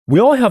We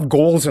all have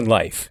goals in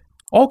life,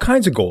 all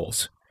kinds of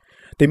goals.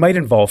 They might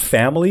involve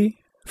family,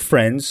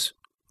 friends,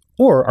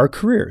 or our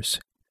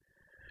careers.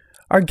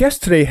 Our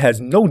guest today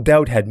has no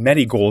doubt had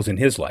many goals in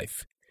his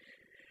life,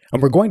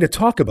 and we're going to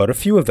talk about a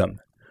few of them.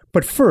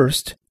 But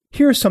first,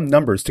 here are some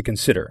numbers to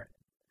consider.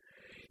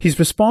 He's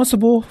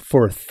responsible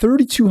for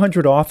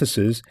 3,200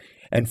 offices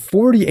and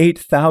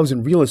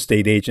 48,000 real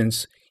estate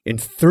agents in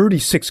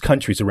 36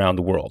 countries around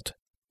the world.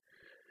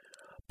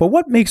 But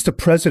what makes the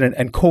president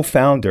and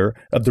co-founder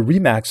of the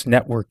RE/MAX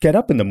network get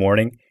up in the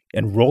morning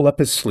and roll up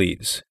his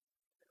sleeves?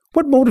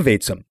 What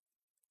motivates him?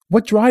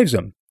 What drives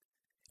him?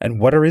 And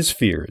what are his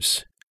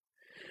fears?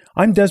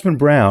 I'm Desmond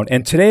Brown,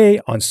 and today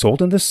on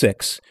Sold in the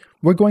Six,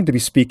 we're going to be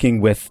speaking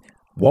with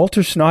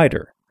Walter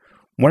Schneider,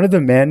 one of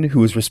the men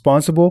who is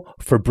responsible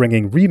for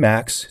bringing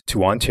RE/MAX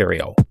to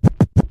Ontario.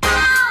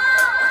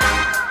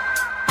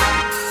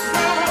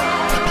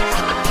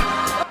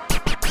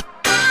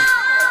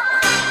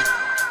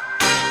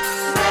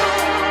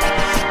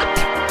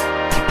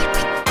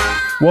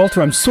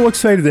 Walter, I'm so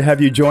excited to have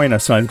you join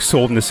us on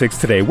Sold in the Six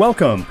today.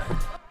 Welcome.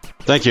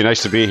 Thank you.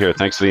 Nice to be here.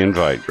 Thanks for the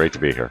invite. Great to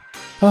be here.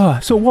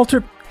 So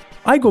Walter,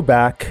 I go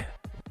back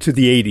to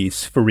the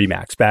 80s for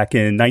RE/MAX. Back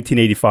in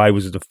 1985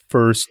 was the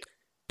first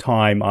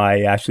time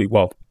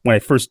when I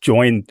first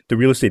joined the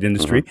real estate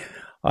industry,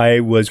 I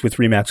was with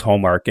RE/MAX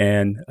Hallmark,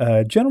 and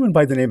a gentleman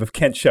by the name of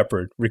Kent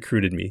Shepard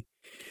recruited me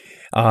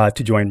to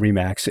join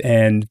RE/MAX.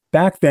 And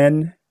back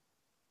then,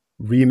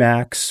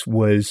 RE/MAX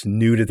was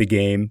new to the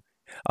game.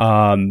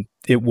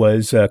 It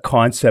was a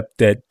concept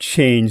that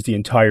changed the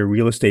entire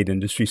real estate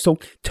industry. So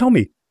tell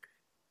me,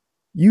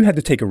 you had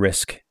to take a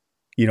risk,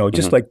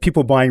 just like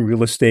people buying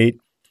real estate,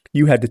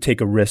 you had to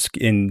take a risk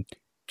in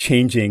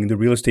changing the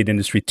real estate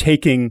industry,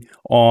 taking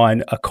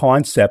on a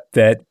concept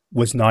that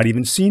was not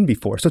even seen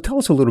before. So tell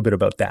us a little bit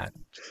about that.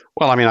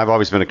 Well, I mean, I've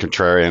always been a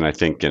contrarian, I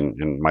think,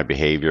 in my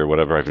behavior,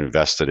 whatever I've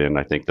invested in.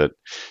 I think that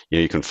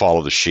you can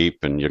follow the sheep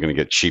and you're going to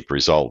get cheap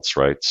results,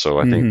 right? So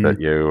I think that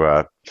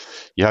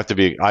you have to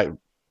be...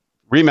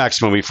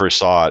 RE/MAX, when we first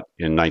saw it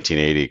in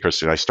 1980,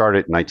 Chris, I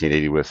started in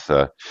 1980 with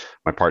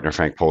my partner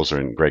Frank Posler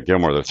and Greg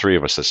Gilmore, the three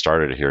of us that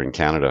started it here in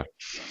Canada.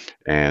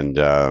 And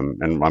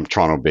I'm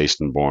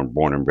Toronto-based and born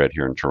and bred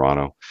here in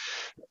Toronto.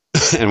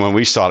 And when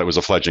we saw it was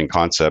a fledgling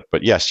concept.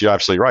 But yes, you're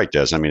absolutely right,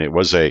 Des. I mean, it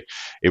was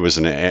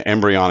an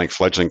embryonic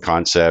fledgling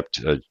concept.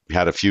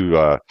 Had a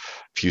few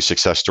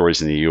success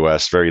stories in the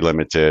U.S., very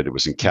limited. It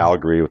was in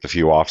Calgary with a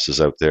few offices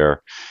out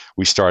there.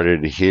 We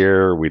started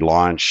here. We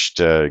launched,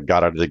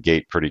 got out of the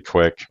gate pretty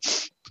quick.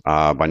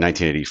 By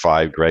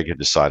 1985, Greg had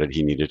decided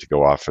he needed to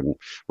go off, and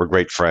we're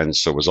great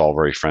friends, so it was all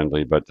very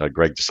friendly. But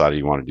Greg decided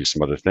he wanted to do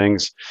some other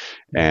things,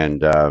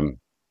 and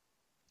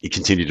he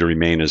continued to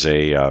remain as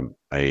a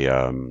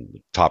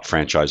top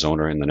franchise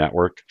owner in the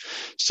network.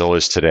 Still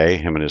is today,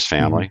 him and his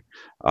family.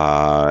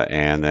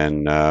 And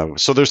then,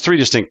 so there's three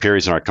distinct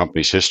periods in our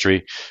company's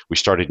history. We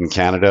started in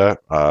Canada.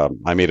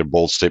 I made a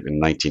bold statement in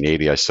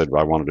 1980. I said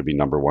I wanted to be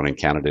number one in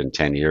Canada in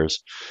 10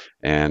 years,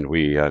 and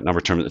we in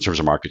terms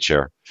of market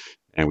share.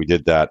 And we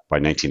did that by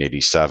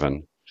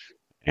 1987.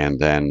 And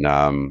then,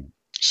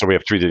 so we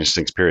have three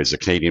distinct periods. The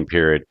Canadian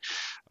period,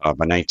 by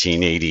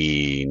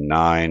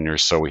 1989 or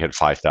so, we had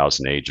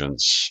 5,000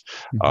 agents.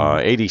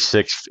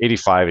 86,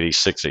 85,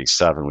 86,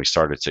 87, we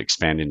started to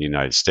expand in the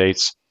United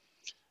States.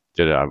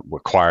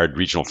 Acquired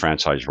regional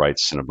franchise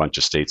rights in a bunch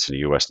of states in the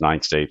U.S.,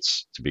 9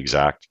 states to be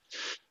exact.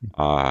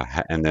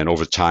 And then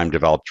over time,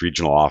 developed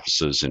regional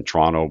offices in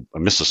Toronto,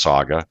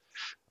 Mississauga,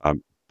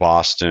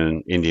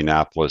 Boston,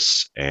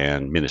 Indianapolis,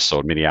 and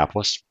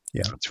Minneapolis,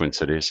 Twin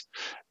Cities.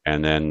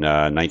 And then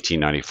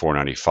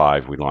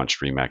 1994-95, we launched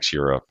RE/MAX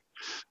Europe.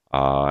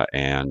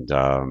 And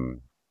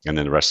then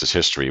the rest is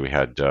history. We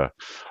had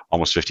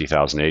almost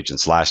 50,000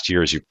 agents. Last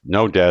year, as you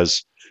know, Des,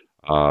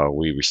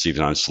 we received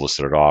an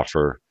unsolicited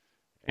offer,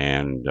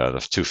 and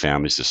the two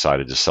families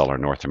decided to sell our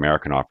North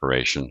American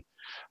operation.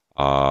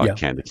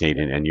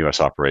 Canadian and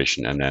U.S.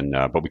 operation, and then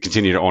but we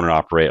continue to own and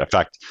operate. In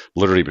fact,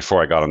 literally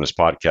before I got on this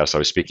podcast, I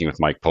was speaking with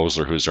Mike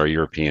Posler, who's our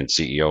European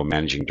CEO,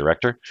 managing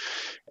director,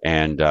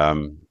 and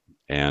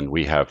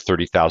we have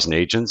 30,000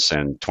 agents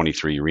and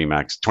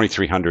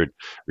 2,300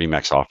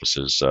 RE/MAX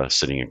offices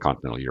sitting in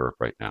continental Europe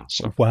right now.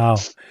 So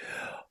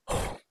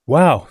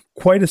wow,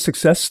 quite a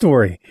success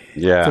story.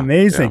 Yeah, it's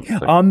amazing.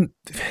 Yeah.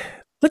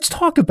 Let's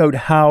talk about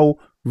how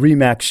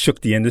RE/MAX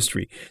shook the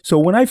industry. So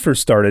when I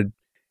first started,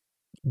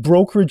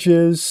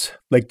 brokerages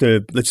like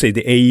let's say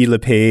the A.E.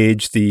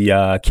 LePage,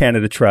 the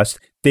Canada Trust,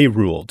 they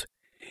ruled.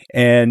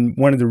 And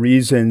one of the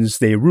reasons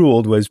they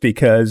ruled was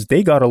because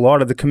they got a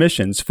lot of the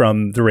commissions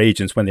from their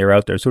agents when they were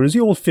out there. So it was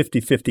the old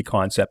 50-50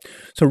 concept.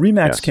 So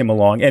RE/MAX came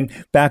along, and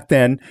back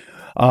then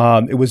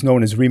it was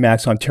known as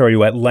RE/MAX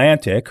Ontario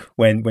Atlantic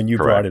when you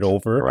brought it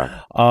over.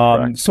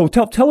 Correct. So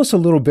tell us a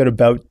little bit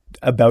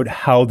about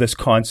how this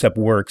concept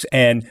works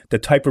and the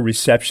type of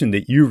reception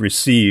that you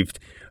received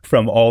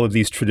from all of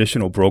these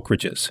traditional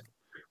brokerages.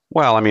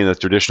 Well, I mean, the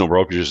traditional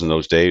brokerages in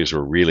those days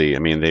were really, I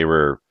mean, they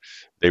were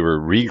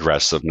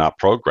regressive, not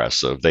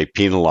progressive. They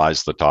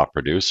penalized the top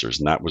producers,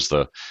 and that was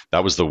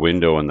the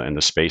window and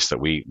the space that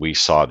we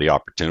saw the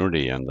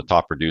opportunity. And the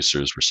top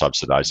producers were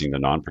subsidizing the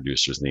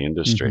non-producers in the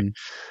industry.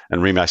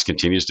 And Remax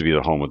continues to be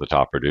the home of the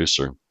top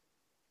producer.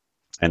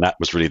 And that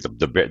was really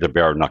the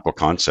bare knuckle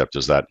concept,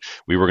 is that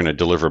we were going to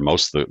deliver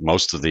most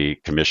of the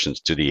commissions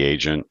to the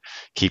agent,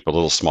 keep a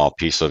little small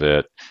piece of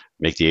it,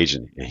 make the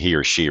agent, he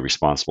or she,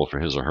 responsible for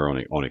his or her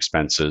own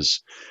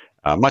expenses,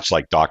 much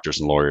like doctors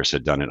and lawyers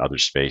had done in other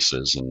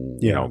spaces, and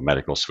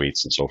medical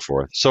suites and so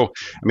forth. So,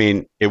 I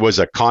mean, it was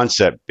a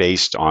concept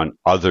based on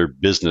other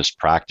business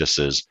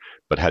practices,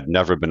 but had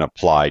never been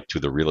applied to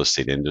the real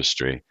estate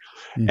industry.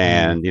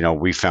 And,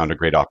 we found a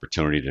great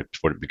opportunity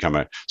to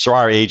become so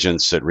our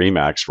agents at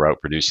Remax were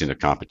outproducing the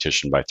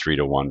competition by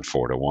 3-1,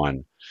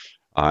 4-1.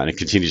 And it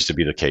continues to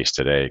be the case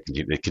today.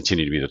 They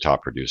continue to be the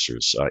top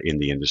producers in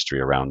the industry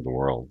around the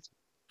world.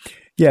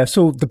 Yeah,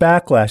 so the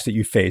backlash that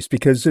you faced,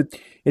 because it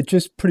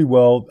just pretty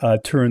well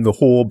turned the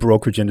whole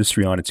brokerage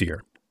industry on its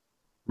ear.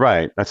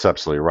 Right, that's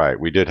absolutely right.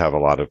 We did have a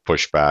lot of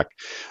pushback.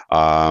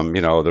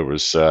 There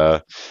was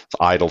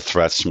idle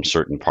threats from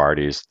certain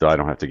parties. I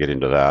don't have to get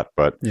into that,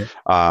 but we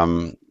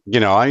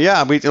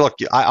look.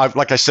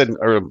 Like I said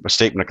in a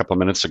statement a couple of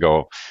minutes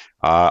ago,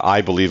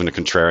 I believe in a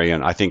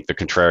contrarian. I think the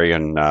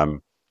contrarian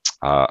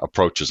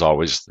approach is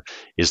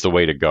the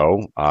way to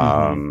go.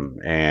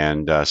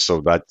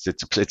 So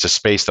it's a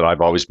space that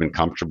I've always been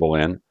comfortable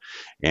in.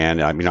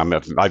 And I mean,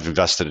 I've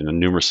invested in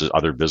numerous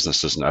other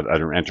businesses and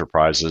other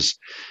enterprises.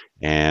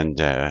 And,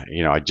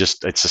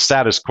 it's the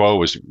status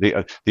quo is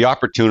the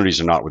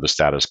opportunities are not where the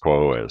status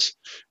quo is.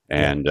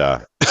 And,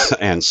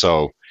 and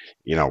so,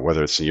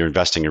 whether it's you're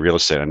investing in real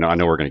estate, I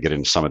know we're going to get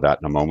into some of that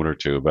in a moment or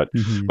two, but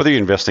whether you're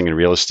investing in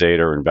real estate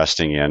or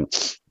investing in,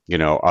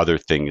 other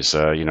things,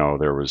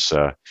 there was,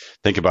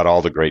 think about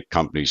all the great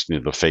companies, the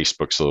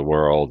Facebooks of the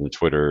world and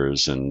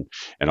Twitters and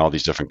all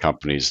these different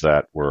companies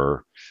that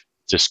were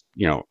just,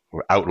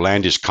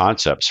 outlandish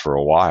concepts for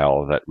a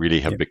while that really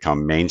have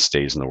become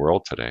mainstays in the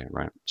world today,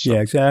 right? So.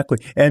 Yeah, exactly.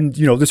 And,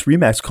 this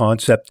Remax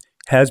concept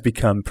has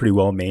become pretty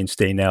well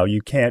mainstay now.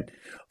 You can't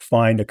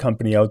find a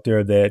company out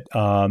there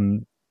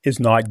that is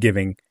not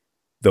giving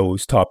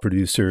those top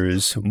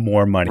producers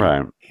more money,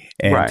 and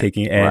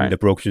the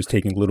brokers is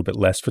taking a little bit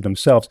less for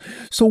themselves.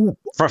 So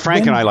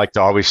Frank and I like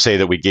to always say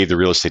that we gave the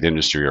real estate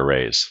industry a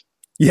raise.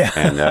 Yeah.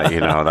 And,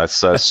 that's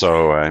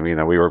so,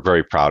 we were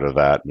very proud of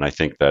that. And I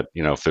think that,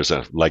 if there's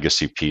a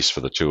legacy piece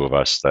for the two of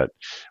us that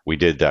we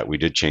did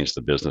change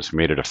the business. We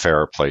made it a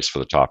fairer place for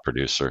the top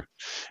producer,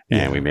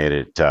 and we made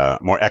it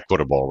more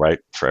equitable, right,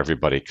 for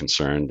everybody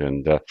concerned.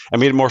 And I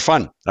made it more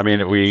fun. I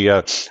mean,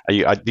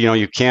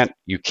 you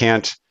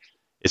can't,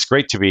 it's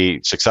great to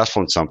be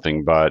successful in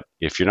something, but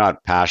if you're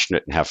not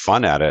passionate and have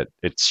fun at it,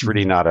 it's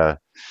really not a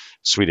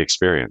sweet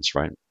experience,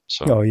 right?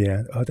 So. Oh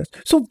yeah.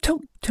 So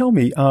tell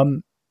me,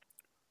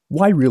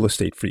 why real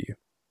estate for you?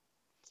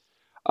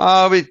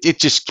 It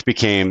just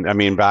became.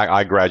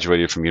 I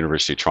graduated from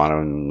University of Toronto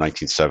in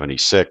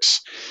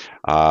 1976.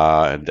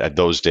 At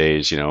those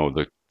days,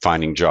 the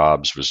finding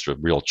jobs was a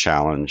real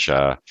challenge.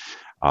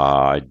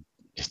 I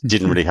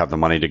didn't really have the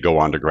money to go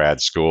on to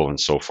grad school and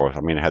so forth.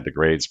 I had the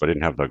grades, but I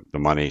didn't have the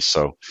money.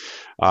 So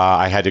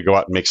I had to go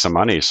out and make some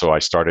money. So I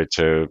started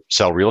to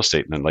sell real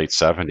estate in the late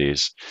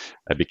 70s.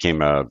 I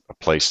became a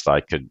place that I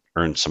could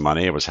earn some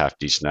money. I was half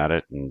decent at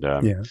it.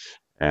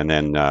 And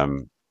then,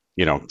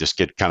 just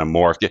get kind of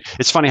morphed.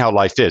 It's funny how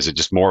life is. It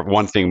just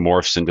one thing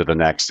morphs into the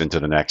next. And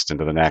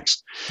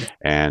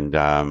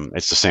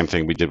it's the same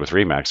thing we did with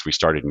Remax. We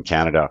started in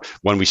Canada.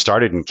 When we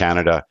started in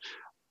Canada,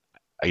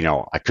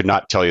 I could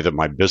not tell you that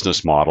my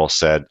business model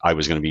said I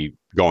was going to be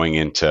going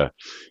into,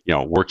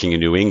 working in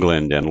New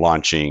England and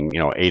launching,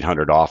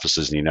 800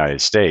 offices in the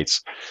United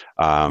States.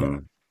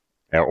 Or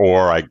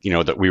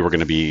that we were going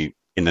to be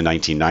in the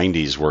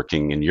 1990s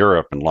working in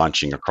Europe and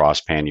launching across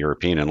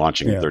pan-European and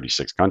launching in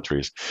 36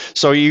 countries.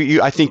 So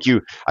I think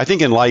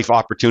in life,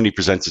 opportunity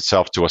presents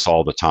itself to us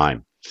all the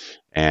time.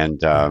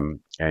 And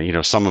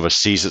some of us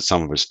seize it,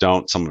 some of us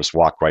don't, some of us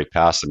walk right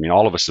past it.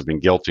 All of us have been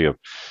guilty of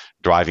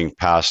driving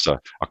past a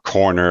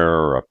corner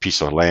or a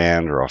piece of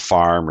land or a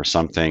farm or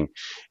something.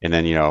 And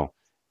then,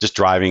 just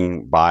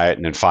driving by it.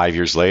 And then 5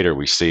 years later,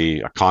 we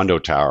see a condo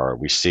tower,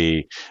 we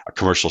see a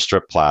commercial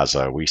strip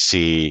plaza, we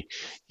see,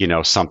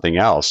 something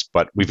else,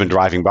 but we've been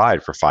driving by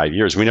it for 5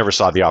 years. We never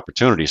saw the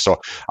opportunity. So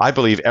I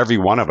believe every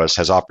one of us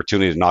has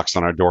opportunity that knocks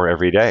on our door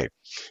every day.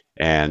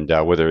 And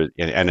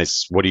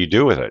it's, what do you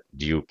do with it?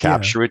 Do you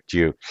capture it? Do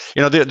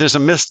you, there's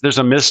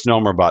a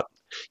misnomer about,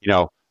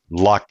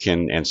 luck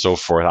and so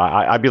forth.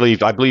 I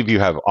believe you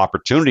have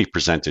opportunity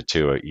presented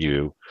to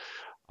you.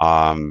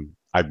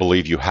 I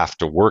believe you have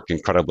to work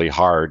incredibly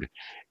hard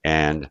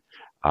and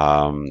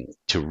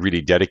to really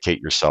dedicate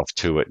yourself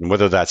to it. And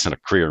whether that's in a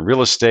career in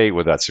real estate,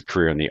 whether that's a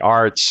career in the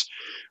arts,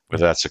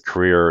 whether that's a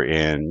career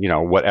in,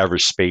 whatever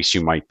space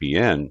you might be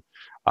in,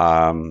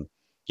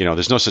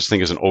 there's no such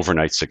thing as an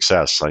overnight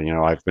success.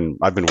 I've been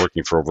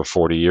working for over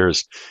 40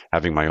 years,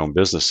 having my own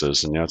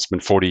businesses, and it's been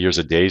 40 years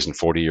of days and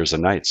 40 years of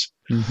nights.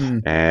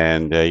 Mm-hmm.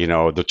 And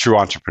the true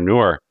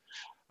entrepreneur,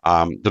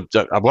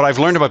 what I've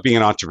learned about being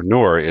an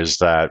entrepreneur is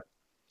that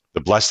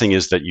the blessing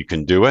is that you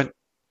can do it,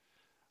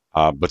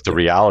 but the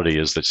reality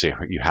is that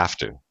you have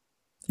to.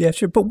 Yeah,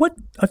 sure. But what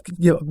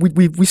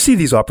we see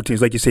these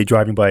opportunities, like you say,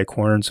 driving by a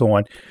corner and so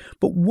on.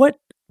 But what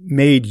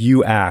made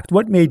you act?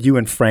 What made you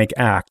and Frank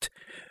act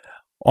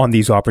on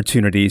these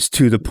opportunities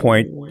to the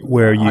point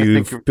where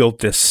you've built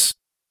this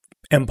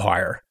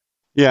empire?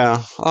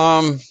 Yeah.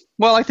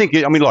 Well, I think,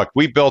 look,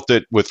 we built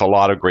it with a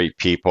lot of great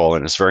people,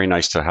 and it's very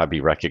nice to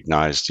be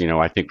recognized.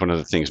 I think one of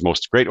the things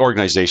most great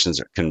organizations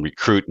can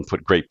recruit and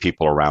put great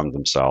people around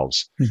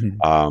themselves.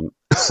 Mm-hmm.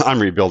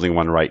 I'm rebuilding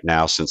one right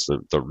now since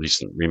the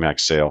recent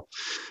RE/MAX sale,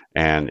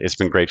 and it's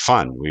been great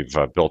fun. We've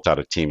built out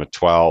a team of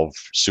 12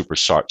 super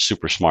smart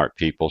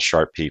people,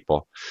 sharp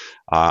people.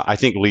 I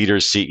think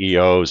leaders,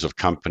 CEOs of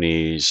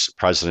companies,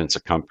 presidents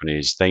of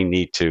companies, they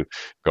need to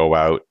go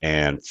out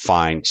and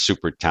find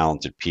super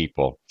talented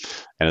people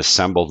and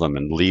assemble them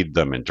and lead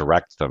them and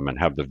direct them and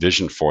have the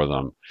vision for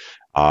them.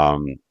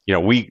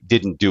 We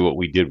didn't do what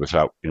we did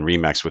in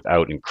RE/MAX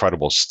without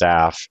incredible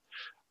staff,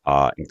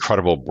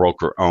 incredible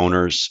broker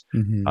owners,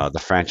 mm-hmm. The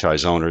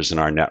franchise owners in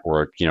our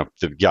network,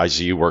 the guys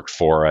that you worked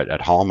for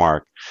at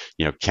Hallmark,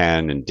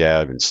 Ken and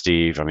Deb and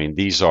Steve.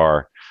 These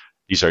are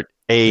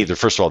they're,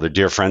 first of all, they're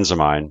dear friends of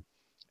mine.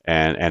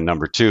 And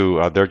number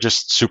two, they're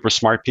just super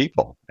smart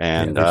people.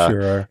 And, yeah, they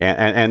sure are.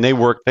 And they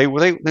work, they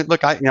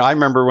look, I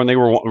remember when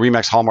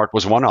RE/MAX Hallmark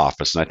was one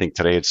office, and I think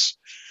today it's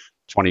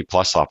 20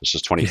 plus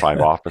offices,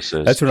 25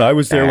 offices. That's when I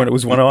was there, when it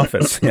was one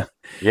office. Yeah.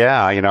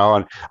 Yeah.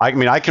 And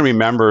I can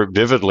remember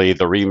vividly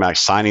the RE/MAX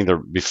signing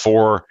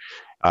before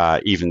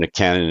even the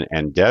Ken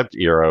and Deb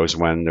eras,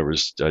 when there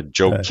was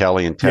Joe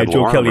Kelly and Ted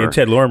Lorimer. Joe Kelly and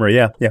Ted Lorimer.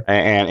 Yeah.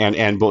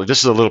 And this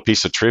is a little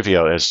piece of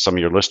trivia, as some of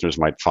your listeners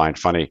might find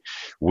funny.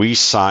 We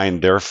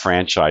signed their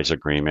franchise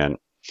agreement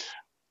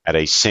at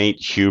a St.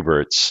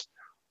 Hubert's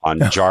on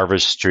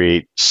Jarvis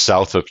Street,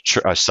 south of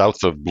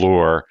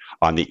Bloor,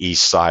 on the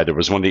east side. There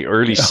was one of the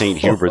early St.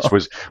 Hubert's,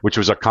 which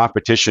was a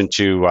competition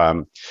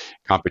to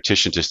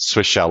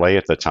Swiss Chalet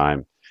at the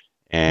time.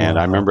 And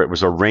I remember it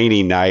was a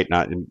rainy night.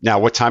 Now,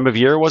 what time of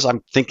year it was?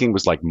 I'm thinking it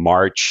was like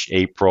March,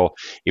 April.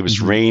 It was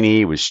mm-hmm.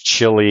 rainy. It was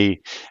chilly.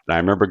 And I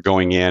remember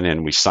going in,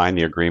 and we signed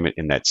the agreement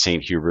in that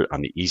St. Hubert on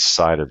the east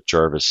side of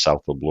Jarvis,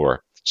 south of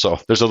Bloor. So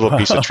there's a little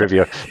piece of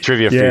trivia for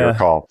your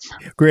call.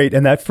 Great.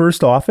 And that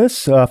first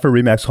office for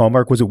RE/MAX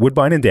Hallmark was at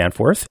Woodbine and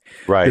Danforth.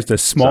 Right. It's a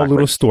small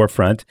little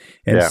storefront.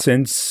 And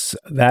since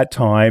that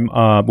time,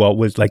 it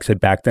was, like I said,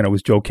 back then it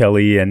was Joe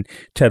Kelly and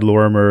Ted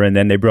Lorimer, and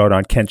then they brought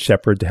on Kent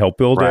Shepard to help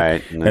build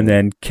it. And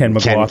then Ken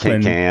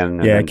McLaughlin. Ken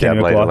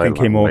McLaughlin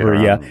came over.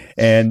 Yeah.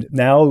 And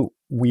now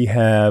we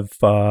have,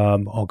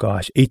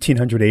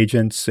 1,800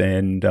 agents,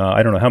 and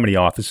I don't know how many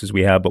offices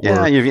we have, but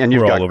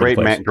you've got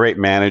great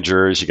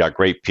managers, you got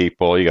great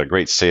people, you got a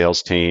great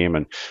sales team,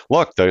 and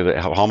look,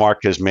 the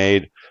Hallmark has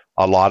made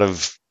a lot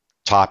of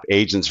top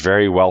agents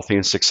very wealthy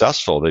and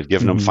successful. They've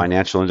given mm-hmm. them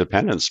financial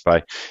independence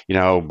by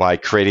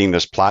creating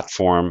this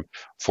platform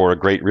for a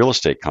great real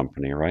estate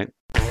company, right?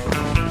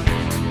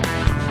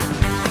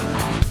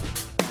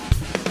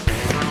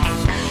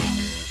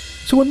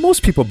 So when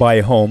most people buy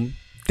a home,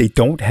 they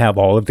don't have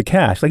all of the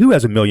cash. Like, who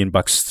has $1 million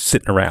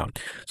sitting around?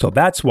 So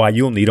that's why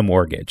you'll need a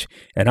mortgage.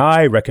 And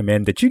I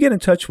recommend that you get in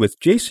touch with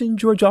Jason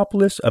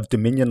Georgopoulos of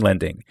Dominion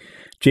Lending.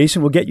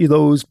 Jason will get you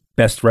those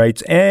best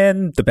rates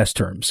and the best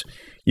terms.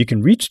 You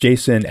can reach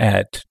Jason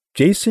at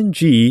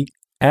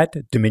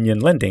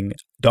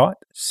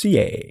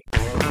jasong@dominionlending.ca.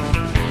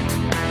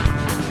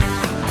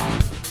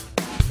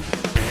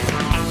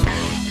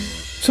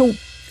 So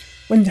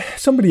when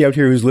somebody out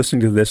here who's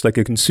listening to this, like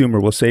a consumer,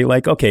 will say,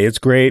 like, okay, it's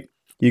great.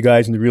 You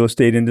guys in the real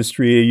estate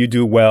industry, you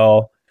do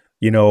well,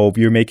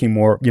 you're making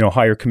more,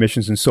 higher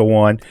commissions and so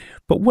on.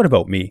 But what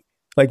about me?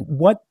 Like,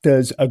 what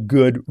does a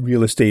good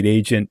real estate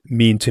agent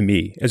mean to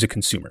me as a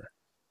consumer?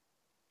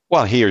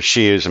 Well, he or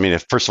she is,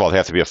 first of all, they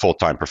have to be a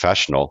full-time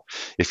professional.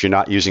 If you're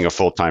not using a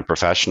full-time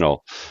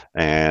professional,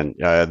 and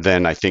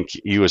then I think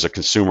you as a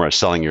consumer are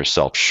selling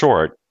yourself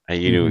short.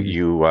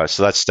 So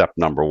that's step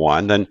number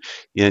one. Then,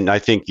 and I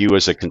think you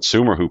as a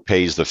consumer who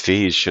pays the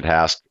fees should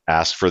ask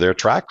for their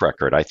track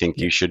record. I think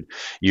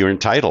you're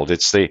entitled.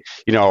 It's I'm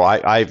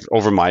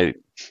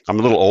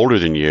a little older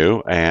than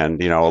you,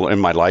 and in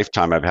my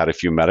lifetime I've had a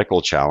few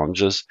medical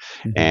challenges,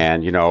 mm-hmm.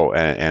 and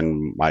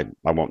I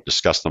won't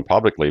discuss them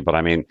publicly, but I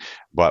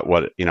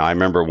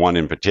remember one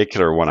in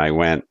particular when I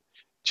went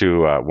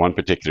to one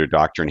particular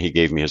doctor, and he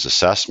gave me his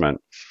assessment,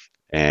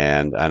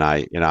 and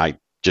I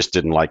just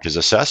didn't like his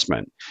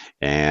assessment,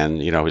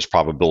 and his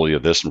probability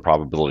of this and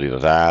probability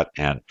of that,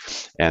 and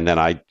then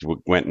I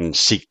went and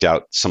seeked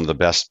out some of the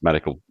best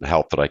medical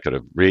help that I could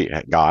have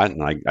got,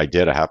 and I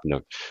did. I happened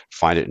to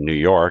find it in New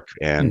York,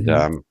 and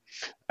mm-hmm.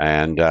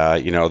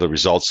 The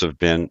results have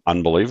been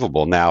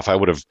unbelievable. Now, if I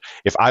would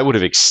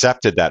have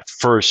accepted that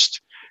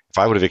first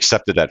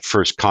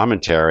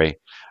commentary,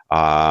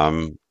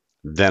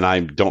 then I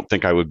don't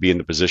think I would be in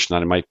the position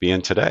that I might be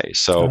in today.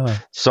 So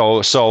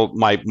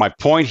my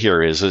point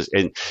here is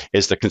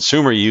the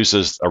consumer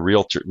uses a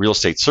real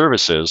estate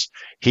services,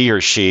 he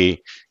or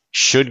she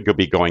should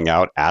be going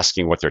out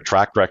asking what their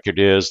track record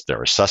is,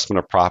 their assessment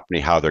of property,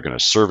 how they're going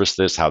to service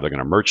this, how they're going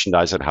to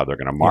merchandise it, how they're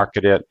going to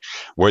market it,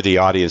 where the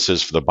audience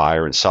is for the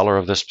buyer and seller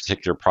of this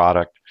particular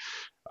product,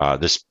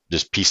 this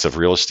piece of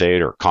real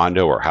estate or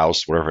condo or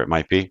house, whatever it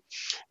might be,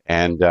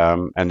 and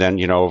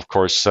then of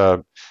course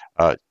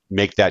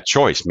make that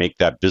choice, make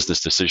that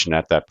business decision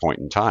at that point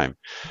in time.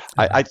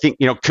 I think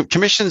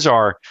commissions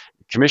are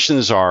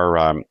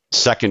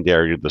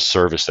secondary to the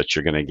service that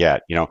you're going to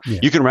get.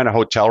 You can rent a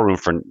hotel room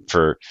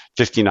for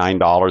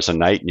 $59 a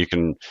night, and you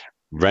can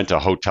rent a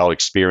hotel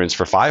experience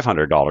for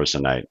 $500 a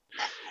night.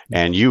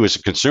 And you as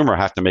a consumer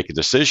have to make a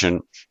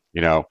decision.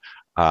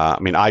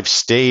 I've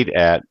stayed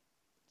at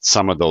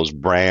some of those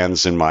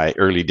brands in my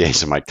early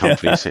days of my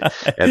companies,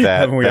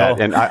 and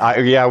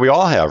we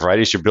all have, right?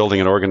 As you're building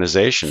an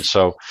organization.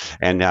 So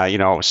I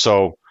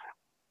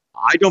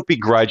don't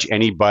begrudge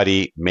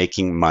anybody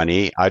making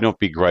money. I don't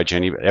begrudge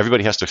anybody.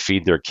 Everybody has to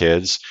feed their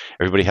kids.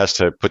 Everybody has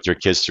to put their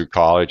kids through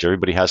college.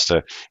 Everybody has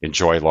to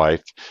enjoy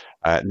life.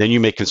 Then you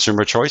make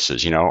consumer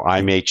choices.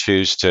 I may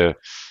choose to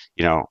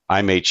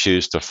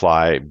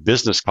fly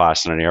business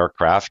class in an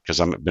aircraft because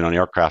I've been on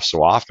aircraft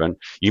so often.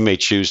 You may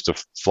choose to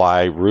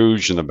fly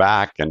Rouge in the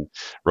back and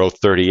row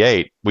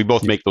 38. We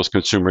both make those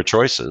consumer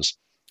choices.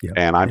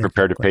 And I'm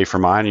prepared to pay for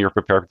mine, and you're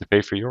prepared to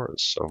pay for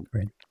yours. So.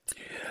 Right.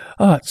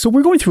 So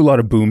we're going through a lot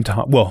of boom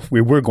time. Well,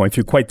 we're going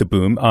through quite the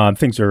boom.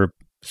 Things are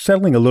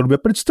settling a little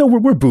bit, but it's still,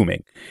 we're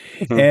booming.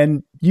 Mm-hmm.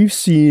 And you've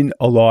seen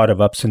a lot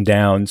of ups and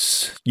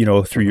downs,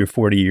 through your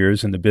 40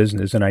 years in the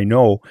business. And I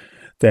know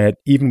that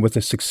even with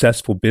a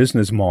successful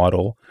business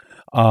model,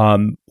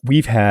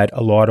 we've had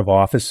a lot of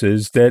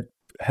offices that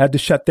had to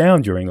shut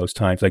down during those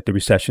times, like the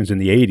recessions in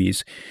the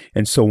 80s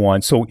and so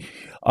on. So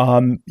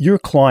your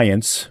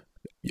clients,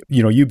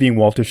 you being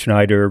Walter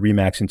Schneider,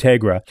 Remax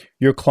Integra,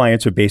 your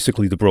clients are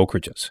basically the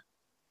brokerages.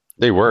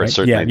 They were, right?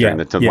 Certainly during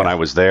the time when I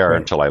was there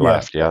until I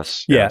left.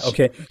 Yes. Yeah.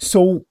 Okay.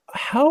 So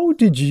how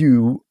did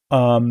you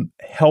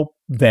help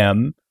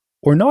them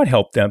or not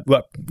help them,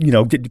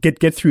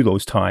 get through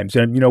those times?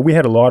 And, we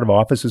had a lot of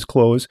offices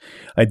close.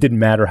 It didn't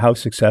matter how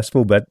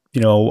successful, but,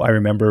 I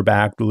remember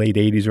back the late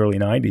 80s, early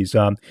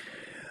 90s,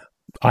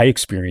 I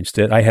experienced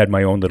it. I had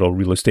my own little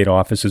real estate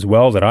office as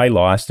well that I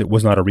lost. It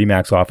was not a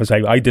Remax office.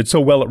 I did so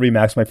well at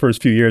Remax my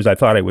first few years, I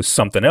thought I was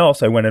something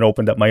else. I went and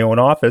opened up my own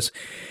office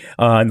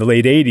in the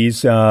late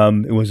 80s.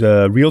 It was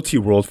a Realty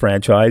World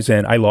franchise,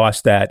 and I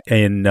lost that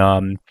in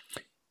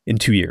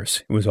 2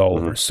 years. It was all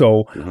over.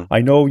 So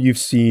I know you've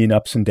seen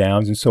ups and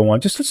downs and so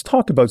on. Just let's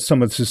talk about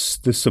some of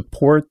the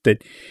support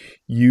that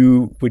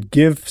you would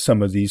give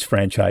some of these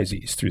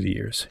franchisees through the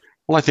years.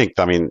 Well, I think,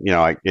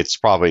 it's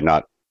probably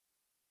not.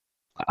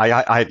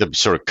 I had to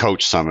sort of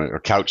couch some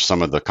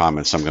of the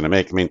comments I'm going to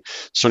make.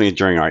 Certainly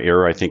during our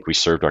era, I think we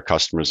served our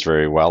customers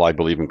very well. I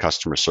believe in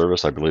customer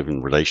service. I believe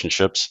in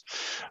relationships.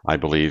 I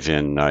believe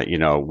in,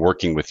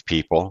 working with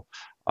people.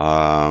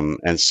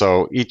 And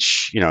so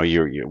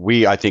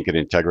we, I think at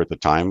Integra at the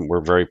time,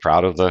 we're very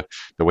proud of the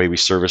way we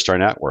serviced our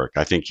network.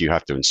 I think you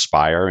have to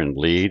inspire and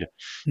lead.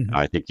 Mm-hmm.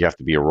 I think you have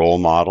to be a role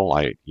model.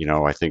 I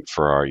think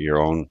for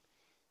your own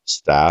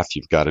staff,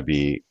 you've got to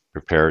be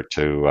prepared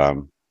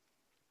to,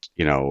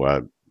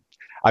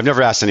 I've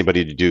never asked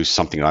anybody to do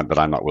something that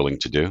I'm not willing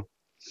to do.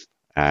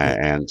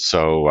 And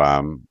so,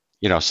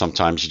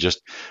 sometimes you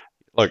just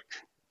look,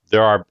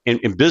 there are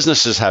in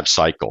businesses have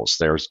cycles.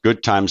 There's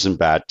good times and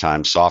bad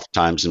times, soft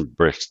times and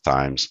brisk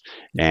times.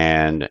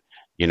 And,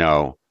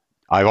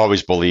 I've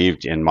always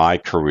believed in my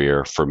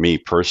career, for me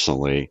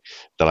personally,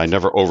 that I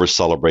never over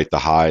celebrate the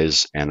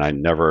highs, and I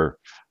never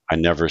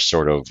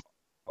sort of,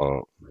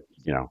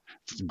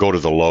 go to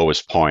the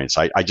lowest points.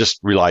 I just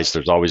realized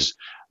there's always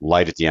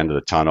light at the end of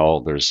the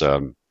tunnel. There's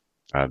some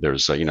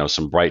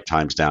bright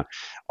times down.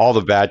 All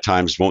the bad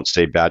times won't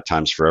stay bad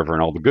times forever,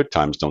 and all the good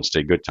times don't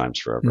stay good times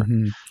forever.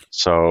 Mm-hmm.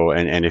 So,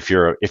 and if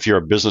you're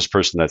a business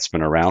person that's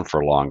been around for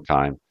a long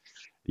time,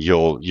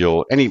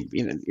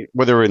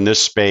 whether in this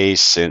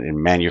space,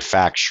 in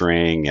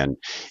manufacturing and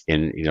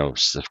in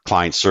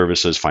client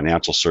services,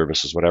 financial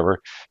services,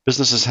 whatever,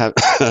 businesses have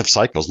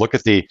cycles. Look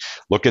at the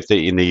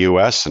in the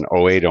U.S. in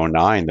 08,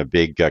 09, the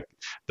big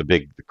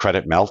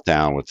credit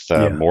meltdown with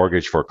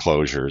mortgage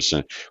foreclosures.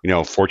 And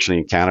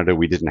fortunately in Canada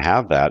we didn't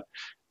have that,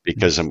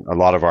 because a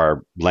lot of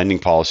our lending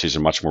policies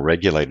are much more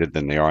regulated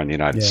than they are in the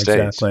United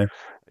States. Exactly.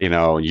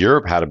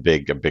 Europe had a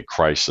big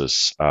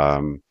crisis.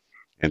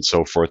 And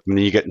so forth. And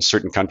then you get in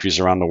certain countries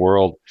around the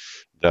world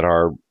that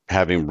are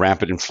having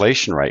rampant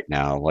inflation right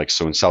now. Like,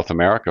 so in South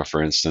America,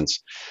 for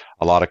instance,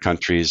 a lot of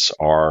countries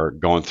are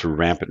going through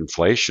rampant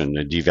inflation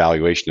and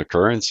devaluation of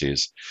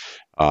currencies.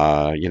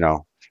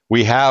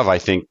 We have, I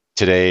think,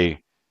 today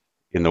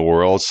in the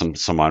world,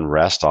 some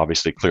unrest.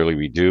 Obviously, clearly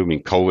we do.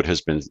 COVID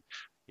has been,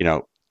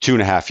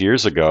 2.5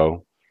 years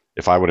ago,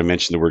 if I would have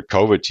mentioned the word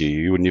COVID to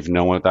you, you wouldn't even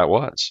know what that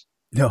was.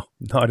 No,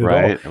 not at all.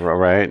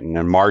 Right. And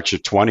in March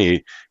of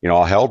 20,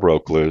 all hell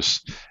broke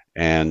loose.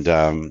 And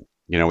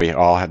we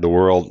all had the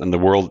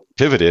world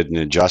pivoted and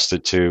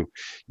adjusted to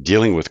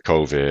dealing with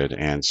COVID.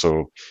 And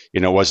so,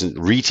 it wasn't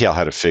retail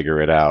had to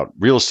figure it out.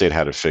 Real estate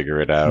had to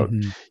figure it out.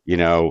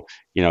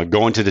 Mm-hmm.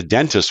 Going to the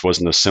dentist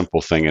wasn't a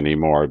simple thing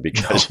anymore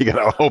because you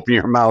got to open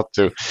your mouth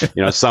to,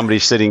 somebody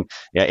sitting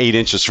 8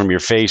 inches from your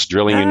face,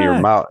 drilling in your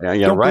mouth.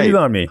 Don't breathe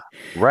on me.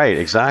 Right,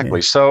 exactly.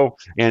 Yeah. So,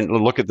 and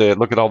look at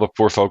all the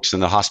poor folks in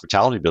the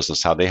hospitality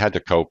business, how they had to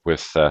cope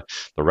with the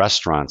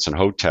restaurants and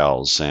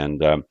hotels,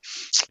 and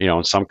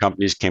some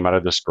companies came out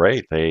of this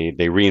great. They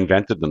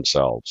reinvented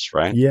themselves,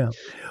 right? Yeah.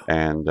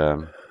 And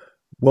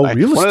real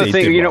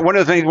estate. One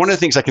of the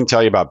things I can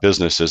tell you about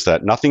business is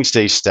that nothing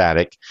stays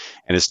static,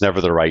 and it's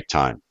never the right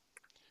time.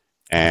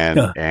 And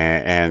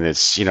and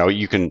it's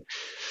you can.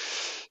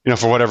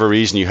 For whatever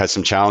reason, you had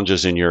some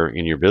challenges in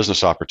your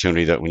business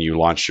opportunity that when you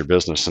launched your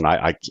business, and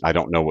I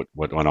don't know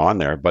what went on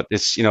there, but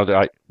it's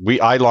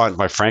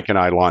Frank and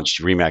I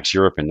launched Remax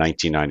Europe in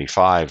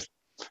 1995,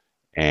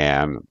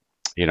 and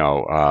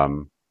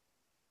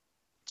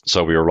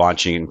so we were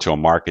launching into a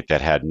market that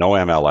had no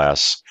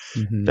MLS,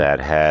 mm-hmm. that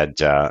had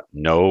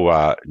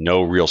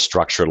no real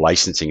structured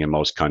licensing in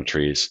most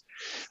countries.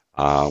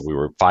 We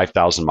were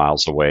 5,000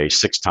 miles away,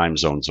 6 time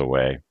zones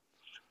away.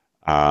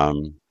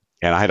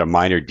 And I had a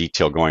minor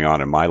detail going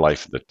on in my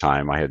life at the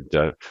time. I had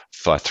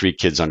 3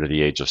 kids under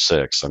the age of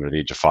 5,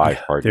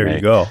 pardon me. There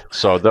you go.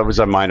 So that was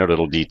a minor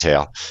little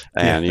detail.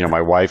 And,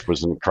 my wife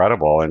was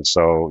incredible. And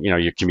so,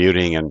 you're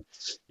commuting and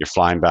you're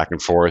flying back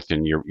and forth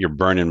and you're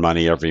burning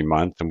money every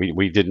month. And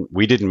we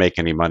didn't make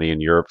any money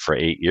in Europe for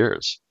 8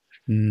 years.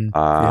 And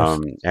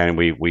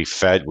we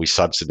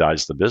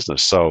subsidized the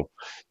business. So,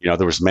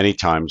 there was many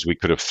times we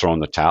could have thrown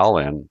the towel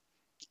in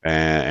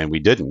and we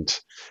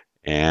didn't.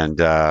 And,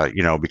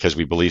 because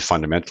we believe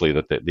fundamentally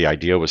that the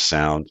idea was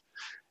sound.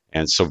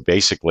 And so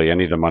basically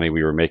any of the money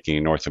we were making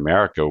in North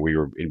America, we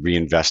were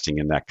reinvesting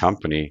in that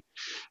company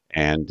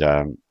and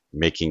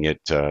making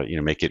it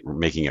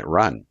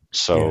run.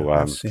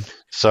 So,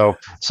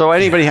 so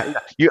anybody,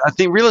 I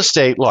think real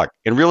estate, look,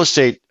 in real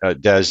estate,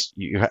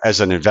 you,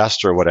 as an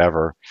investor or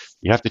whatever,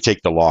 you have to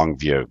take the long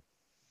view.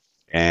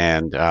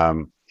 And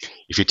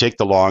if you take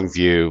the long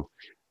view,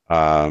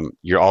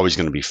 you're always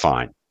going to be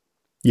fine.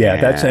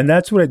 Yeah,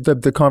 that's what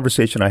the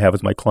conversation I have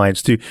with my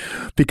clients too,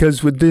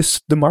 because with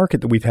the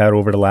market that we've had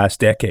over the last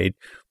decade,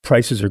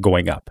 prices are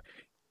going up.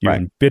 You're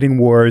in bidding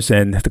wars,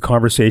 and the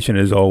conversation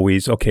is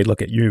always, okay,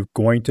 look, you're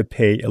going to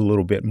pay a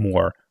little bit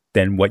more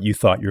than what you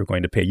thought you were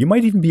going to pay. You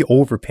might even be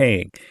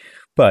overpaying,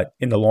 but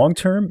in the long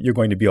term, you're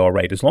going to be all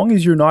right. As long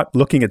as you're not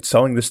looking at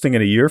selling this thing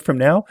in a year from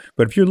now,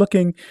 but if you're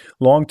looking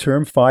long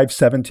term, 5,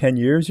 7, 10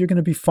 years, you're going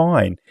to be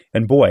fine.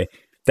 And boy,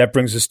 that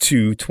brings us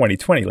to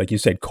 2020, like you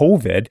said,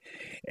 COVID,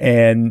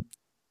 and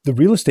the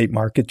real estate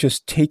market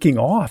just taking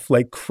off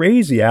like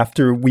crazy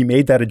after we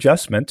made that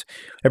adjustment.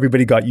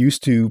 Everybody got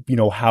used to,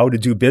 how to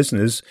do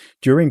business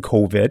during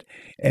COVID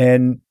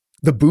and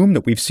the boom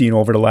that we've seen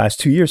over the last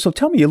 2 years. So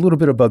tell me a little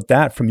bit about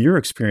that from your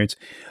experience.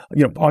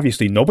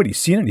 Obviously nobody's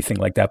seen anything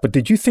like that, but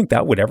did you think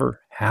that would ever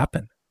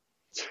happen?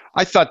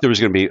 I thought there was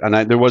going to be,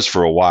 and there was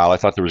for a while. I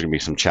thought there was going to be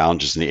some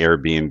challenges in the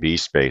Airbnb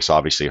space.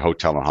 Obviously,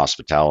 hotel and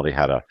hospitality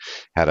had a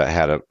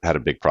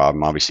big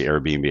problem. Obviously,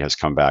 Airbnb has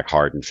come back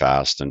hard and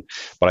fast.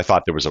 But I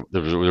thought there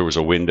was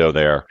a window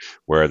there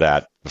where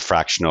that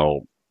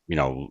fractional,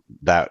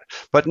 that.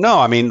 But no,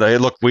 I mean,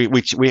 look, we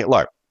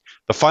look.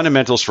 The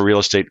fundamentals for real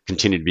estate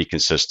continue to be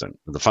consistent.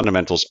 The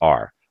fundamentals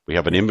are: we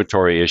have an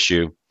inventory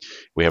issue,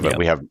 we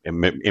have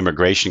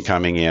immigration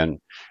coming in.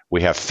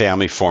 We have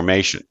family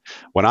formation.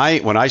 When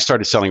I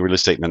started selling real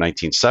estate in the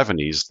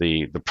 1970s,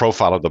 the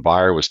profile of the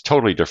buyer was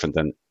totally different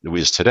than it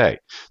is today.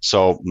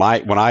 So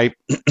when I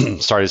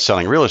started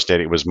selling real estate,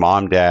 it was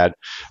mom, dad,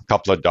 a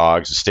couple of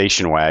dogs, a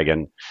station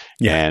wagon,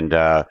 and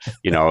a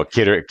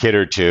kid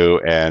or two,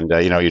 and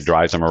you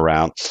drive them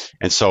around.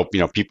 And so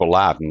people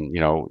laugh. And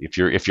if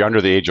you're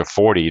under the age of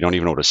 40, you don't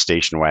even know what a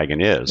station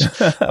wagon is.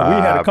 We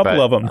had a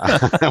couple of them.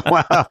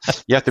 Well,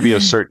 you have to be a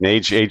certain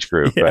age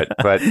group,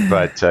 but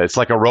it's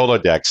like a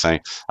Rolodex.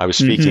 I was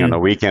speaking on the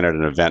weekend at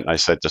an event, and I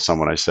said to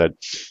someone, I see,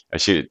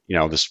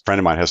 this friend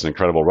of mine has an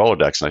incredible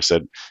Rolodex, and I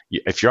said,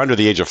 if you're under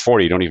the age of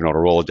 40, you don't even know what a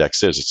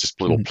Rolodex is. It's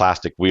just a little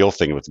plastic wheel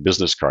thing with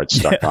business cards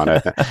stuck on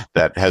it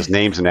that has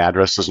names and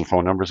addresses and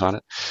phone numbers on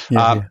it.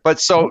 But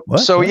so what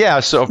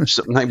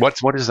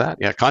is that?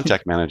 Yeah,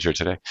 contact manager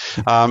today.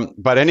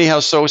 But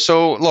anyhow,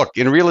 so look,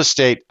 in real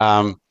estate,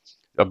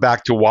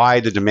 back to why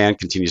the demand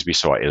continues to be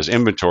so high. There's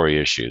inventory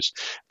issues.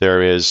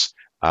 There is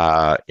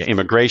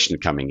immigration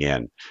coming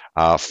in,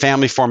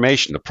 family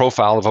formation, the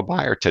profile of a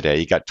buyer today.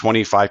 You got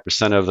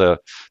 25% of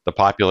the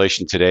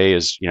population today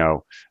is,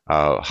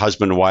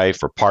 husband,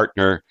 wife, or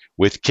partner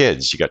with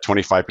kids. You got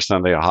 25%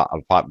 of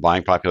the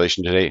buying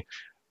population today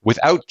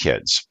without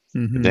kids.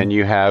 Mm-hmm. Then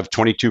you have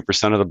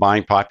 22% of the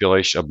buying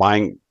population,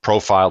 buying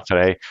profile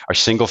today are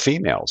single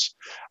females.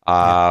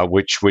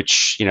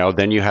 Which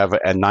then you have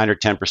a 9 or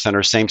 10%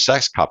 are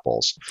same-sex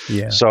couples.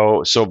 Yeah.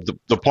 So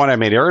the point I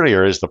made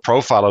earlier is the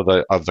profile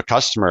of the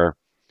customer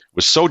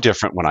was so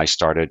different when I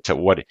started to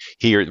what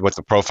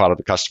the profile of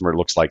the customer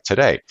looks like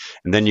today.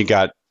 And then you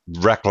got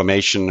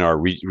reclamation or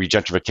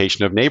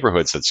regentrification of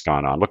neighborhoods that's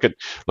gone on. Look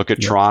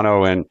at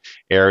Toronto and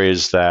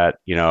areas that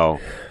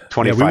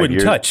 25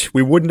 years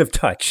we wouldn't have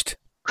touched.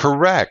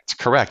 Correct.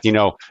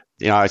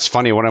 It's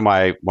funny. One of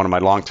my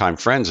longtime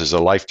friends is a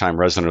lifetime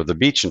resident of the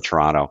beach in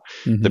Toronto.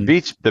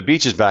 Mm-hmm. The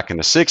beaches back in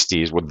the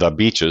 '60s, with the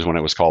beaches when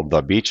it was called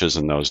the beaches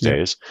in those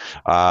days,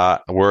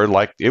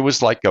 it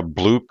was like a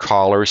blue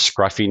collar,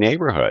 scruffy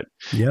neighborhood.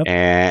 Yep.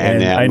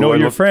 And I know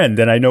your friend,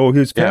 and I know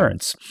his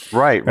parents. Yeah.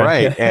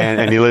 Right.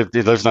 and he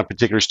lives on a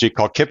particular street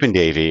called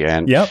Kippendavie,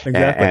 and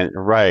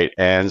exactly.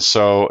 And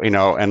so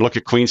and look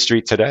at Queen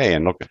Street today,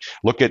 and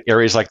look at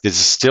areas like the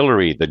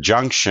Distillery, the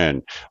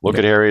Junction. Look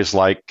at areas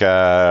like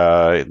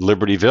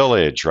Liberty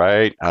Village,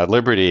 right?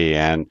 Liberty,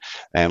 and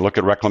look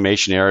at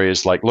reclamation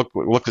areas like look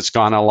what's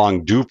gone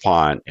along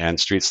DuPont and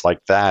streets like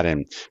that,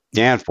 and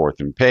Danforth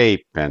and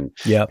Pape, and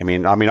I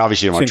mean,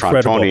 obviously,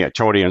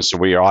 Tony, and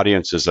so your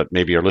audiences that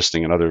maybe are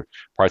listening in other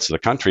parts of the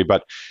country,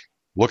 but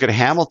look at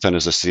Hamilton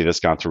as a city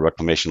that's gone through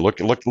reclamation. Look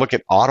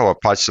at Ottawa,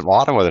 parts of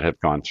Ottawa that have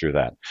gone through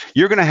that.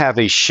 You're going to have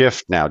a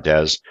shift now,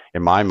 Des.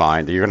 In my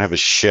mind, you're going to have a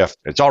shift.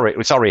 It's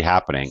already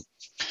happening.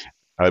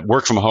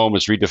 Work from home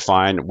has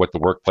redefined what the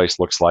workplace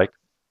looks like.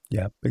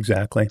 Yeah,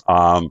 exactly.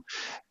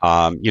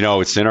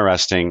 It's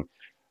interesting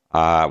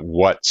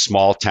what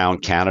small town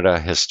Canada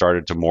has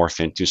started to morph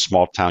into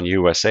small town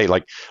USA.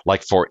 Like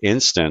for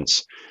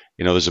instance,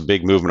 there's a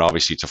big movement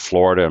obviously to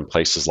Florida and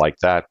places like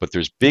that, but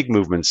there's big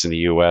movements in the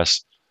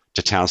US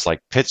to towns like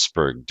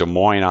Pittsburgh, Des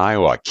Moines,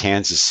 Iowa,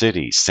 Kansas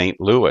City, St.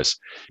 Louis,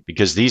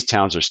 because these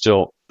towns are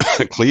still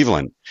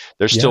Cleveland.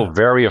 They're still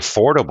very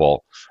affordable.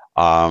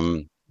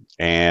 And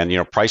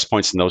price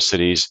points in those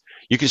cities,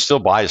 you can still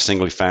buy a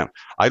single family.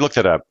 I looked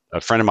at a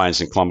friend of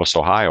mine's in Columbus,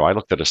 Ohio. I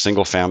looked at a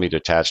single family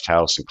detached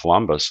house in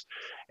Columbus,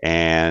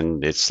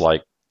 and it's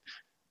like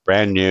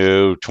brand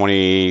new,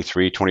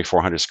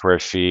 2,400 square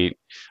feet,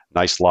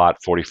 nice lot,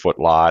 40-foot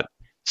lot,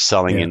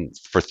 selling in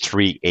for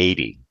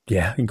 $380.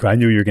 Yeah, I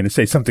knew you were going to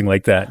say something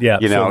like that. Yeah,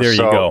 so there you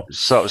go.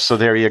 So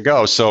there you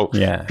go. So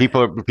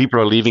people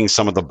are leaving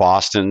some of the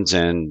Bostons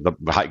and the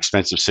high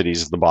expensive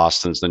cities, the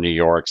Bostons, the New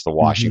Yorks, the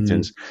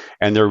Washingtons,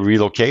 and they're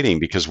relocating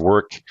because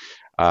work.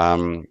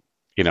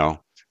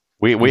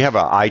 We have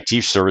an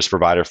IT service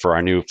provider for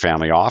our new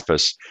family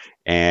office,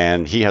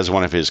 and he has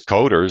one of his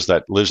coders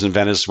that lives in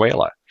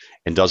Venezuela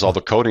and does all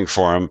the coding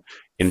for him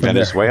in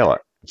Venezuela.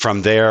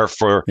 From there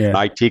for an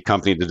IT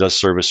company that does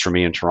service for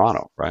me in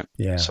Toronto, right?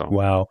 Yeah. So.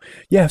 Wow.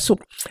 Yeah. So,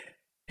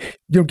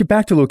 get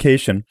back to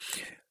location.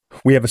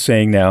 We have a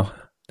saying now,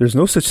 there's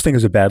no such thing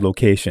as a bad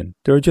location.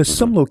 There are just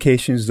some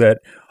locations that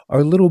are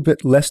a little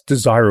bit less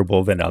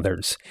desirable than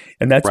others.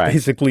 And that's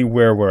basically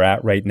where we're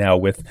at right now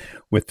with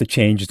the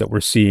changes that we're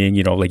seeing,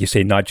 like you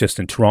say, not just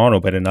in Toronto,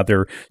 but in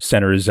other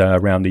centers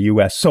around the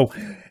U.S. So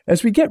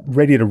as we get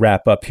ready to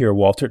wrap up here,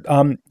 Walter,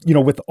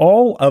 with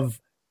all of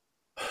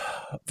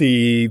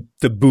the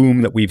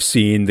boom that we've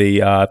seen,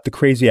 the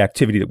crazy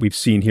activity that we've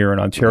seen here in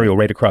Ontario,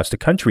 right across the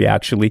country,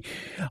 actually,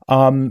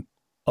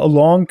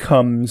 along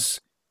comes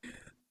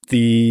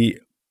the,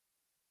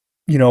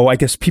 I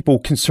guess people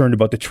concerned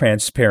about the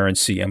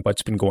transparency and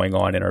what's been going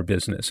on in our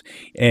business,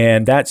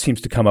 and that seems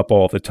to come up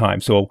all the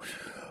time. So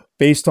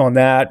based on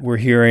that, we're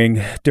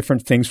hearing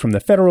different things from the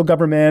federal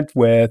government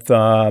with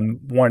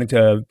wanting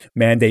to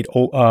mandate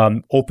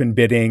open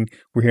bidding.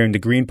 We're hearing the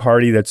Green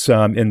Party that's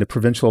in the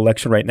provincial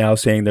election right now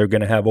saying they're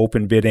going to have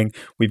open bidding.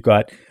 We've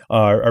got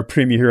our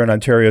premier here in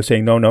Ontario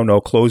saying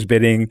no, closed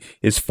bidding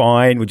is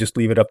fine. We just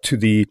leave it up to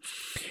the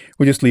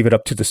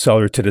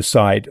seller to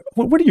decide.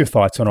 What are your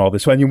thoughts on all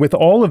this? I mean, with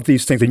all of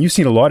these things, and you've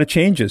seen a lot of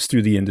changes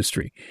through the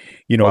industry,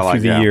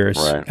 through the years,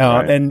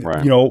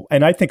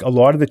 and I think a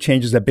lot of the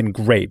changes have been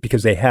great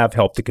because they have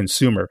helped the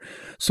consumer.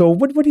 So,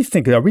 what do you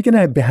think? Are we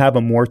going to have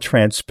a more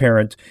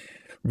transparent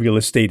real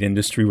estate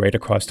industry right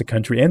across the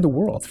country and the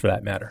world, for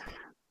that matter?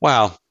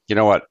 Well, you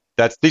know what?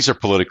 These are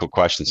political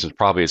questions, and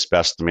probably it's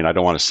best. I mean, I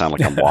don't want to sound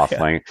like I'm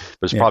waffling, but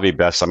it's probably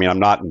best. I mean,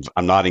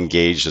 I'm not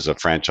engaged as a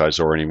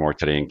franchisor anymore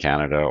today in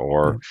Canada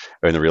or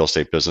in the real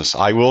estate business.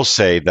 I will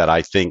say that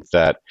I think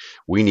that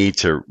we need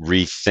to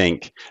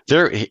rethink.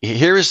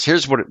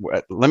 Here's what.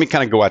 Let me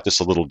kind of go at this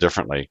a little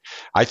differently.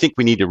 I think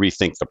we need to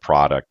rethink the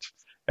product,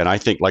 and I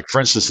think, like for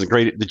instance, the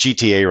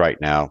GTA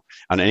right now,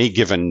 on any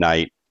given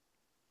night,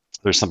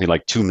 there's something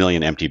like 2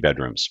 million empty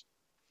bedrooms.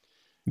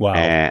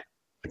 Wow.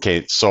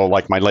 Okay, so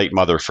like my late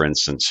mother, for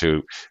instance,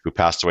 who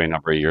passed away a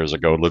number of years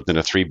ago, lived in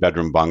a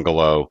 3-bedroom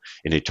bungalow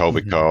in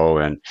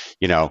Etobicoke, and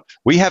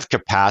we have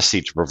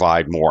capacity to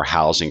provide more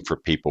housing for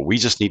people. We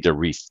just need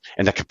to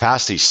and the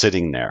capacity is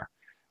sitting there.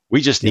 We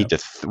just need to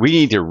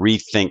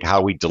rethink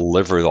how we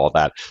deliver all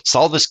that. So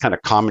all this kind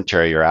of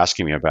commentary you're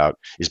asking me about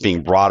is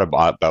being brought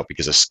about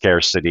because of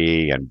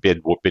scarcity and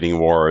bidding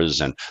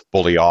wars and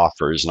bully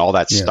offers and all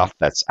that stuff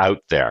that's out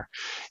there.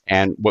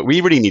 And what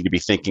we really need to be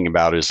thinking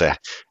about is a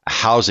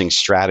housing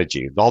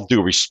strategy. With all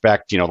due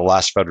respect, the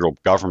last federal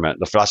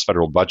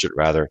budget,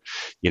 rather,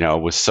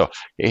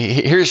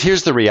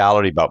 here's the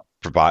reality about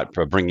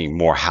bringing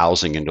more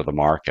housing into the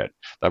market.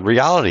 The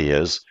reality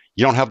is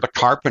you don't have the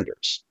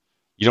carpenters.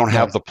 You don't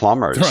have the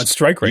plumbers. They're on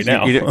strike right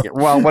now.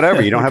 Well,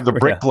 whatever. You don't have the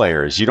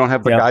bricklayers. You don't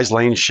have the guys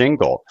laying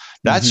shingle.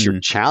 That's your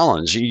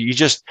challenge. You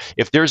just,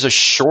 if there's a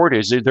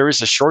shortage, there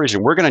is a shortage,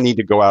 and we're going to need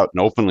to go out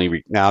and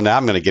openly. Now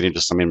I'm going to get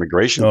into some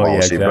immigration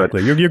policy. Yeah,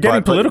 exactly. You're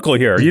getting political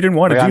here. You didn't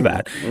want to do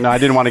that. No, I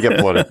didn't want to get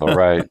political,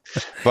 right?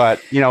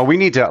 But we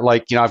need to,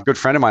 a good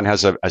friend of mine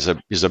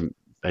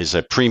is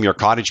a premier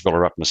cottage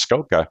builder up in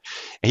Muskoka.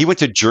 And he went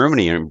to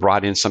Germany and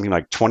brought in something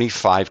like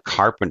 25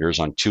 carpenters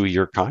on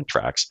 2-year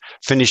contracts,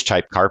 Finnish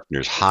type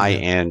carpenters, high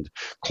end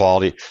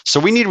quality.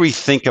 So we need to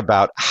rethink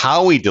about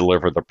how we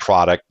deliver the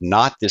product,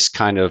 not this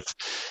kind of,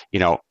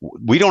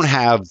 we don't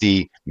have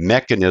the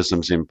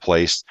mechanisms in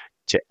place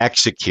to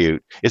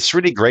execute. It's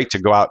really great to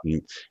go out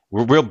and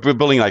we're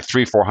building like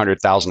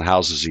 300,000-400,000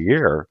 houses a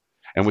year.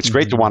 And it's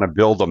great to want to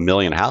build 1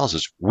 million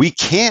houses. We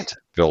can't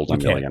build a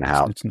million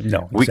houses.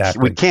 No,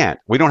 exactly. We can't.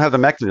 We don't have the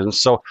mechanism.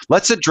 So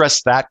let's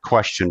address that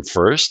question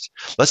first.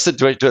 Let's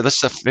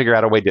figure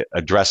out a way to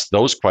address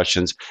those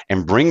questions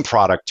and bring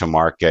product to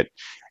market.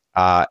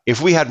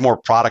 If we had more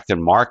product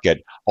and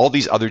market, all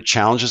these other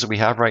challenges that we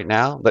have right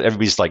now, that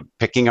everybody's like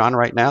picking on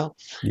right now,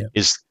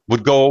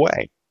 would go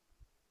away.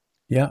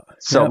 Yeah.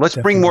 So let's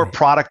bring more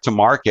product to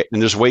market,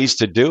 and there's ways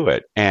to do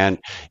it. And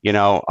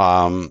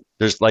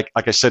there's like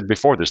I said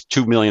before, there's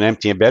 2 million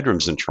empty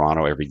bedrooms in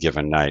Toronto every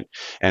given night,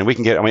 and we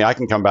can I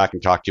can come back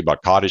and talk to you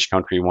about cottage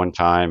country one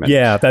time. And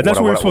that's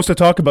what we're supposed to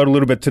talk about a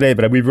little bit today,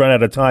 but we've run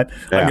out of time.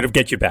 Yeah. I'm going to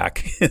get you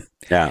back.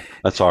 Yeah,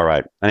 that's all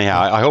right.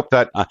 Anyhow, I hope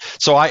that.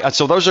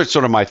 So those are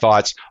sort of my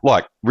thoughts.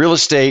 Look, real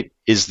estate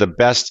is the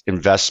best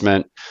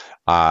investment.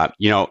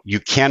 You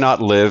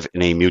cannot live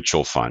in a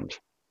mutual fund.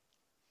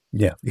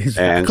 Yeah,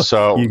 exactly. And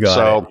so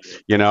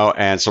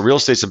real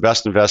estate's the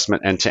best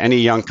investment. And to any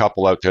young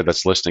couple out there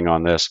that's listening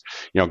on this,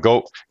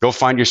 go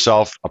find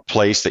yourself a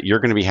place that you're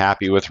going to be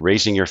happy with,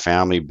 raising your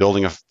family,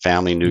 building a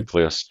family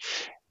nucleus.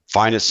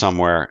 Find it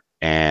somewhere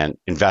and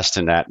invest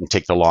in that and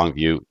take the long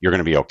view. You're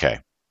going to be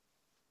okay.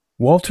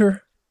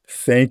 Walter,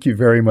 thank you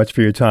very much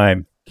for your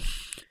time.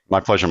 My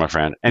pleasure, my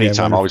friend.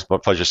 Anytime. Always a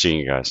pleasure seeing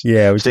you guys.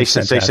 Yeah, stay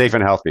safe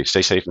and healthy.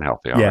 Stay safe and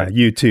healthy. All right.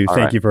 You too.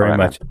 Thank you very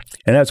much. Man.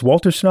 And that's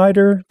Walter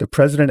Schneider, the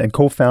president and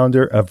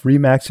co-founder of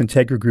Remax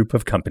Integra Group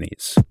of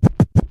Companies.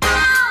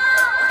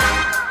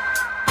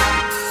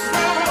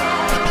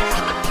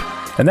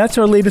 And that's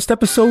our latest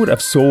episode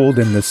of Sold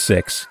in the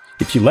Six.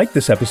 If you like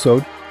this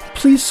episode,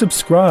 please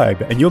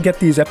subscribe and you'll get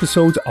these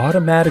episodes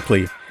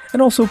automatically.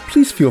 And also,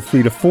 please feel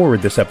free to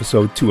forward this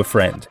episode to a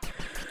friend.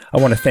 I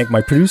want to thank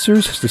my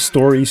producers, the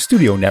Story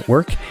Studio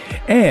Network,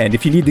 and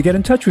if you need to get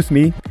in touch with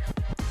me,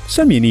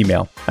 send me an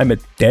email. I'm at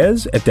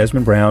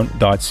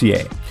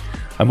des@desmondbrown.ca.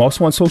 I'm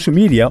also on social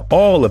media,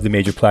 all of the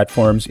major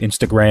platforms,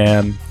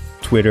 Instagram,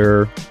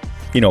 Twitter,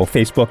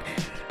 Facebook,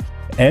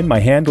 and my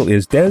handle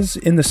is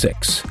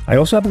DesInThe6. I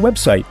also have a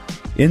website,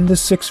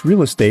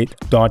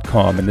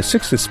 inthe6realestate.com, and the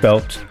 6 is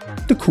spelled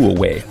the cool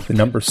way, the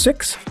number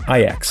 6,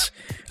 IX.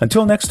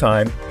 Until next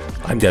time,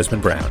 I'm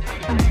Desmond Brown.